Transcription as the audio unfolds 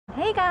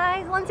Hey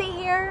guys, Lindsay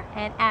here.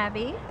 And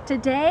Abby.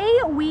 Today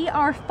we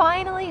are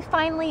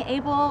finally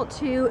able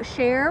to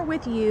share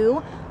with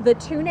you the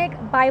Tunic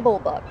Bible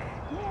book.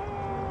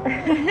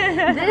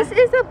 This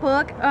is a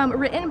book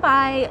written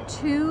by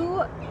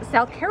two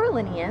South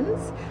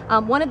Carolinians.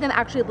 One of them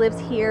actually lives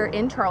here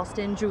in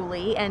Charleston,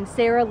 Julie, and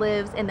Sarah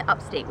lives in the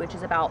upstate, which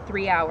is about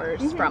 3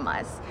 hours from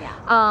us.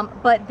 Yeah.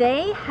 But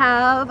they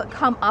have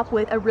come up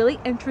with a really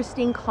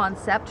interesting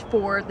concept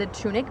for the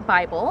Tunic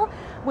Bible,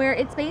 where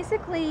it's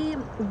basically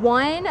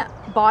one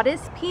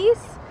bodice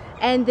piece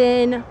and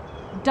then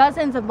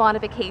dozens of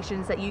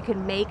modifications that you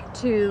can make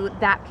to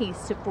that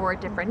piece for a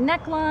different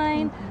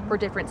neckline, for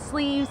different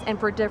sleeves, and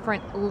for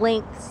different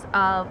lengths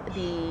of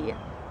the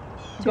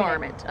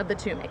garment, of the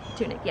tunic,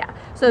 yeah.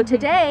 So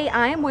today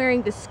I am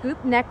wearing the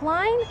scoop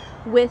neckline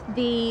with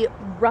the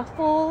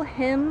ruffle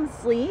hem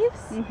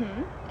sleeves,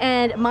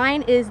 and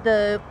mine is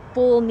the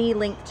full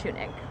knee-length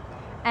tunic.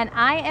 And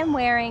I am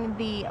wearing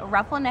the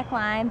ruffle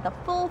neckline, the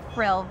full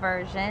frill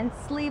version,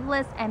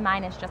 sleeveless, and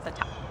mine is just a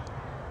top.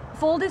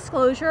 Full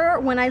disclosure,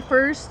 when I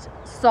first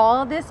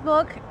saw this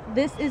book,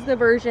 this is the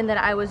version that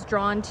I was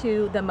drawn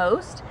to the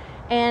most.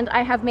 And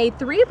I have made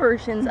 3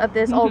 versions of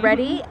this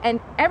already,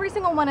 and every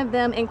single one of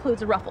them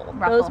includes a ruffle.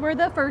 Those were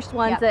the first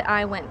ones that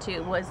I went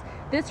to, was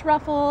this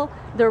ruffle,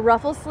 the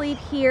ruffle sleeve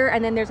here,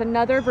 and then there's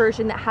another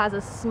version that has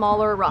a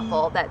smaller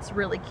ruffle that's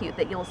really cute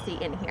that you'll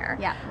see in here.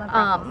 Yeah,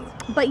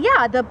 love but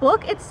yeah, the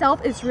book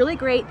itself is really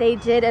great. They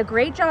did a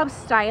great job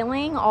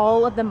styling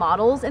all of the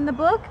models in the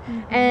book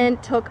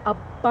and took a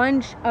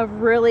bunch of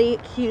really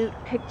cute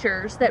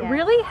pictures that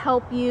really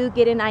help you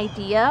get an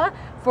idea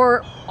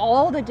for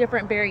all the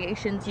different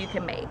variations you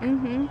can make.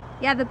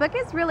 Yeah, the book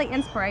is really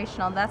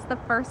inspirational. That's the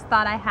first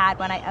thought I had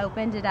when I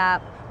opened it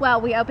up. Well,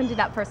 we opened it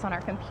up first on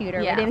our computer.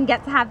 We didn't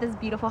get to have this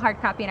beautiful hard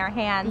copy in our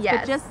hands.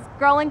 But just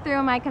scrolling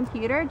through my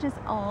computer, just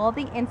all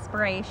the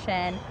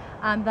inspiration,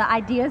 the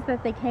ideas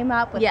that they came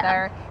up with,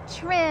 their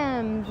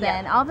trims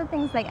and all the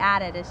things they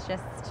added is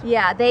just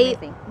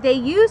amazing. They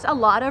use a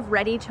lot of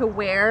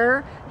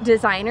ready-to-wear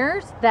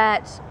designers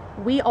that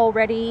we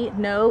already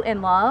know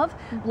and love,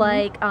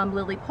 like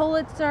Lily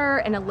Pulitzer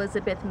and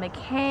Elizabeth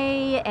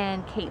McKay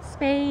and Kate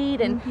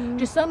Spade, and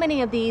just so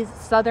many of these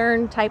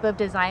Southern type of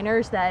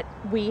designers that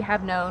we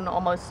have known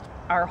almost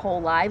our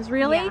whole lives,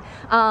 really.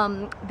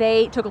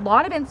 They took a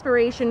lot of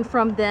inspiration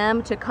from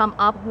them to come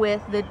up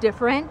with the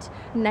different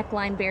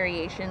neckline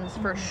variations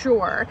for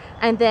sure,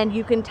 and then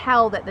you can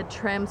tell that the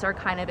trims are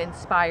kind of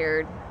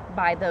inspired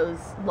by those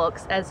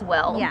looks as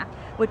well,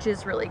 which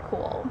is really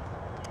cool.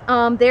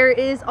 There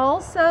is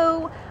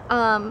also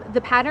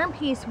the pattern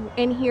piece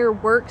in here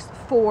works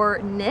for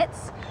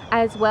knits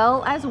as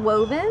well as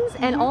wovens,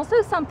 and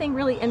also something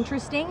really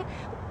interesting,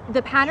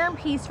 the pattern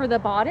piece for the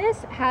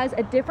bodice has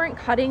a different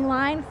cutting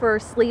line for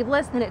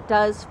sleeveless than it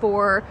does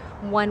for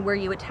one where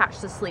you attach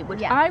the sleeve,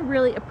 which I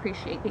really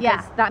appreciate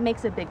because that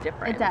makes a big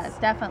difference. It does,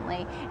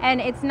 definitely.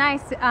 And it's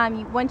nice,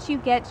 once you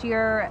get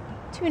your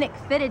tunic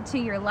fitted to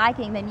your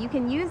liking, then you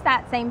can use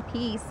that same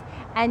piece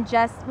and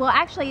just, well,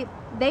 actually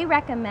they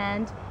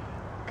recommend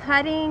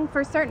cutting,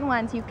 for certain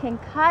ones you can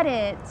cut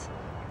it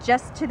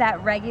just to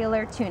that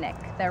regular tunic,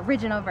 the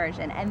original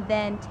version, and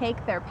then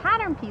take their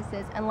pattern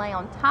pieces and lay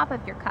on top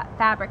of your cut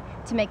fabric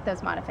to make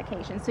those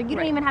modifications. So you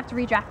don't even have to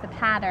redraft the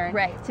pattern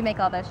to make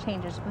all those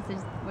changes,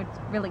 which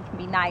really can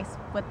be nice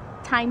with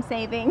time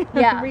saving,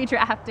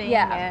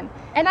 redrafting.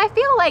 And I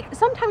feel like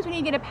sometimes when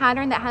you get a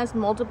pattern that has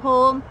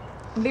multiple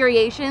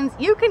variations,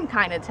 you can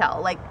kind of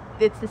tell, like,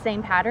 it's the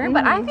same pattern,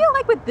 but I feel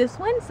like with this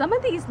one, some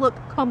of these look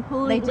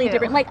completely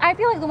different. Like, I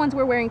feel like the ones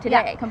we're wearing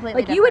today,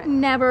 completely different. You would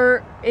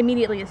never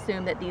immediately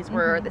assume that these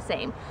were the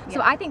same.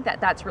 So I think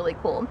that that's really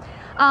cool.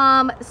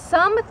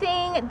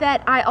 Something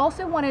that I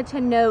also wanted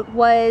to note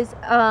was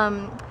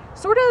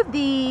sort of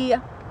the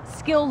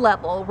skill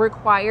level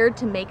required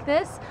to make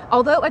this.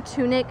 Although a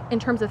tunic in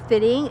terms of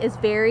fitting is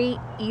very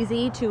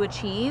easy to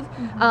achieve,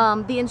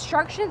 the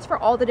instructions for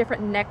all the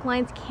different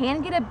necklines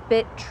can get a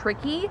bit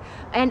tricky,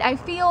 and I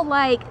feel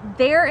like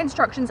their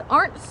instructions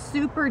aren't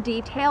super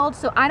detailed,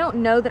 so I don't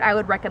know that I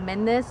would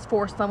recommend this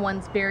for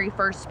someone's very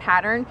first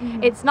pattern.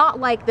 It's not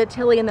like the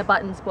Tilly and the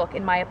Buttons book,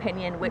 in my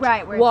opinion, which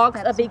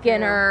walks a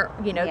beginner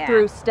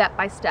through step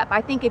by step.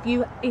 I think if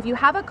you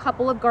have a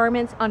couple of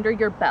garments under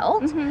your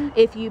belt,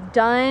 if you've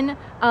done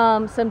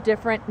some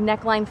different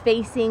neckline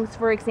facings,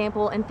 for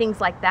example, and things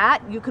like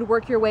that, you could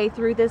work your way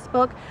through this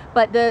book.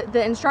 But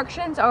the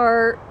instructions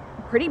are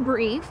pretty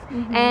brief,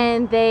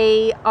 and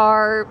they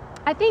are,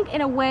 I think,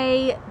 in a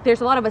way, there's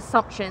a lot of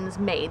assumptions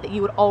made that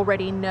you would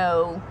already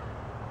know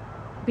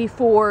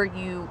before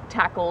you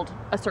tackled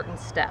a certain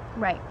step.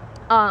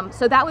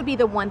 So that would be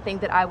the one thing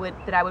that I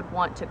would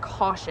want to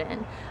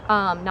caution,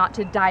 not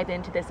to dive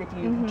into this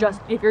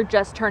if you're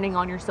just turning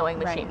on your sewing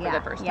machine for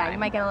the first time. Yeah, you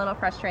might get a little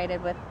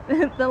frustrated with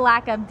the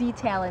lack of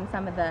detail in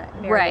some of the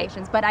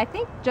variations. But I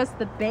think just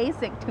the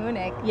basic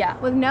tunic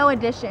with no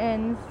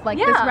additions, like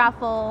this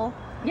ruffle,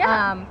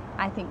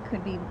 I think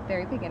could be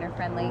very beginner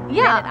friendly.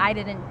 I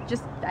didn't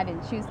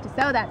choose to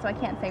sew that, so I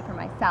can't say for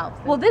myself.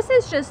 Well, this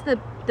is just the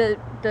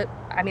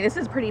I mean, this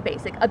is pretty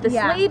basic. The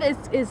sleeve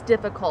is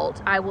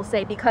difficult, I will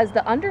say, because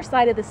the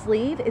underside of the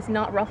sleeve is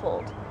not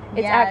ruffled.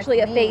 It's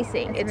actually a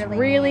facing. It's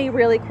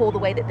really cool the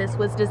way that this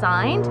was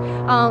designed.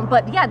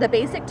 But yeah, the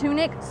basic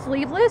tunic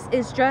sleeveless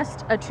is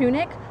just a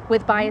tunic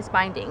with bias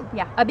binding.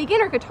 Yeah. A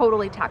beginner could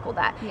totally tackle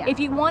that. Yeah. If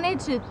you wanted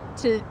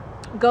to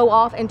go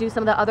off and do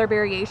some of the other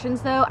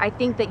variations though, I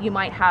think that you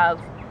might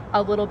have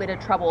a little bit of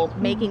trouble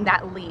making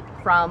that leap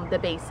from the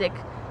basic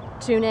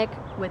tunic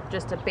with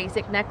just a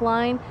basic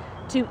neckline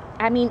to,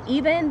 I mean,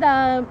 even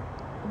the,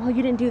 well,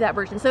 you didn't do that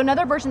version. So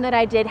another version that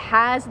I did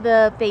has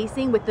the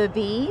facing with the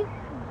V.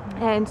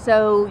 And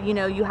so, you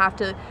know, you have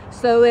to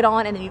sew it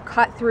on and then you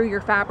cut through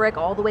your fabric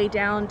all the way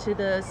down to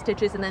the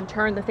stitches and then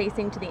turn the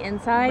facing to the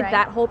inside.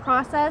 That whole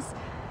process,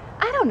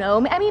 I don't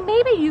know. I mean,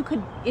 maybe you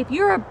could, if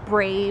you're a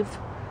brave,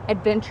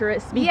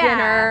 adventurous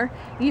beginner,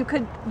 you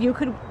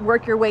could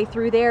work your way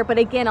through there. But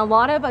again, a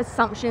lot of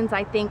assumptions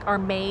I think are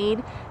made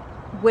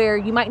where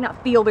you might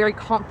not feel very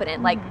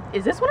confident. Like,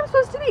 is this what I'm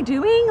supposed to be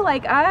doing?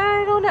 Like,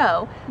 I don't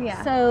know.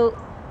 Yeah. So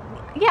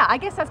yeah, I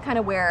guess that's kind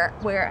of where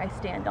I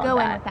stand on that. Go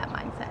in with that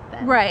mindset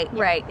then. Right,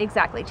 right,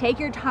 exactly. Take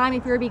your time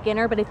if you're a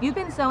beginner, but if you've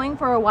been sewing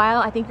for a while,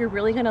 I think you're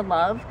really going to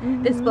love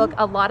this book.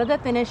 A lot of the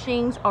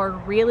finishings are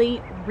really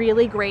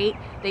great.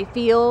 They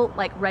feel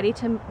like ready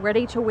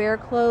to wear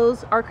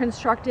clothes are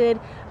constructed.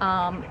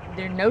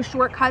 There no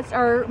shortcuts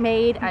are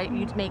made.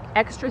 You make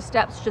extra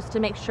steps just to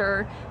make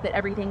sure that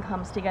everything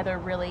comes together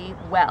really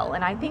well.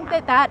 And I think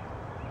that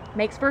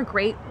makes for a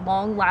great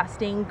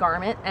long-lasting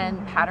garment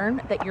and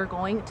pattern that you're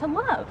going to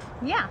love.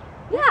 Yeah.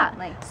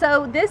 Yeah.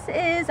 So this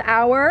is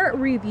our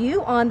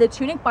review on the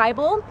Tunic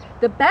Bible.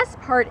 The best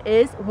part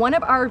is one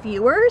of our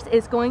viewers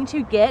is going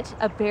to get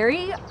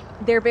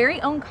their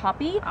very own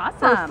copy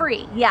for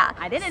free. Yeah.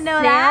 I didn't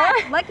know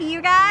that. Lucky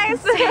you guys.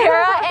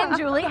 Sarah and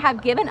Julie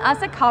have given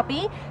us a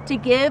copy to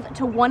give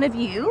to one of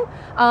you.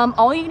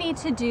 All you need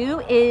to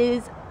do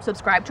is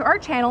subscribe to our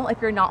channel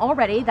if you're not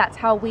already. That's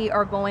how we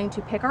are going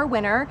to pick our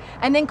winner.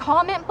 And then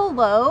comment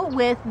below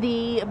with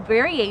the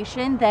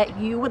variation that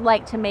you would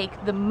like to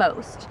make the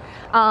most.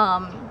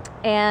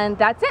 And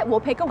that's it. We'll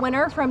pick a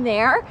winner from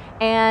there,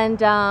 and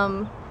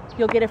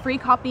you'll get a free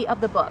copy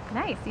of the book.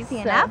 Nice, easy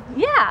enough.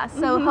 Yeah,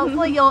 so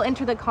hopefully you'll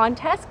enter the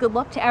contest. Good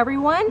luck to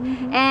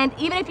everyone. And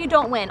even if you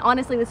don't win,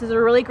 honestly, this is a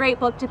really great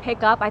book to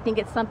pick up. I think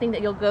it's something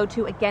that you'll go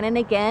to again and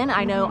again.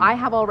 I know I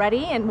have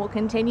already and will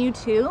continue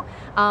to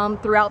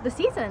throughout the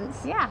seasons.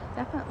 Yeah,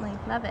 definitely.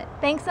 Love it.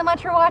 Thanks so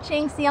much for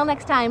watching. See y'all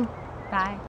next time. Bye.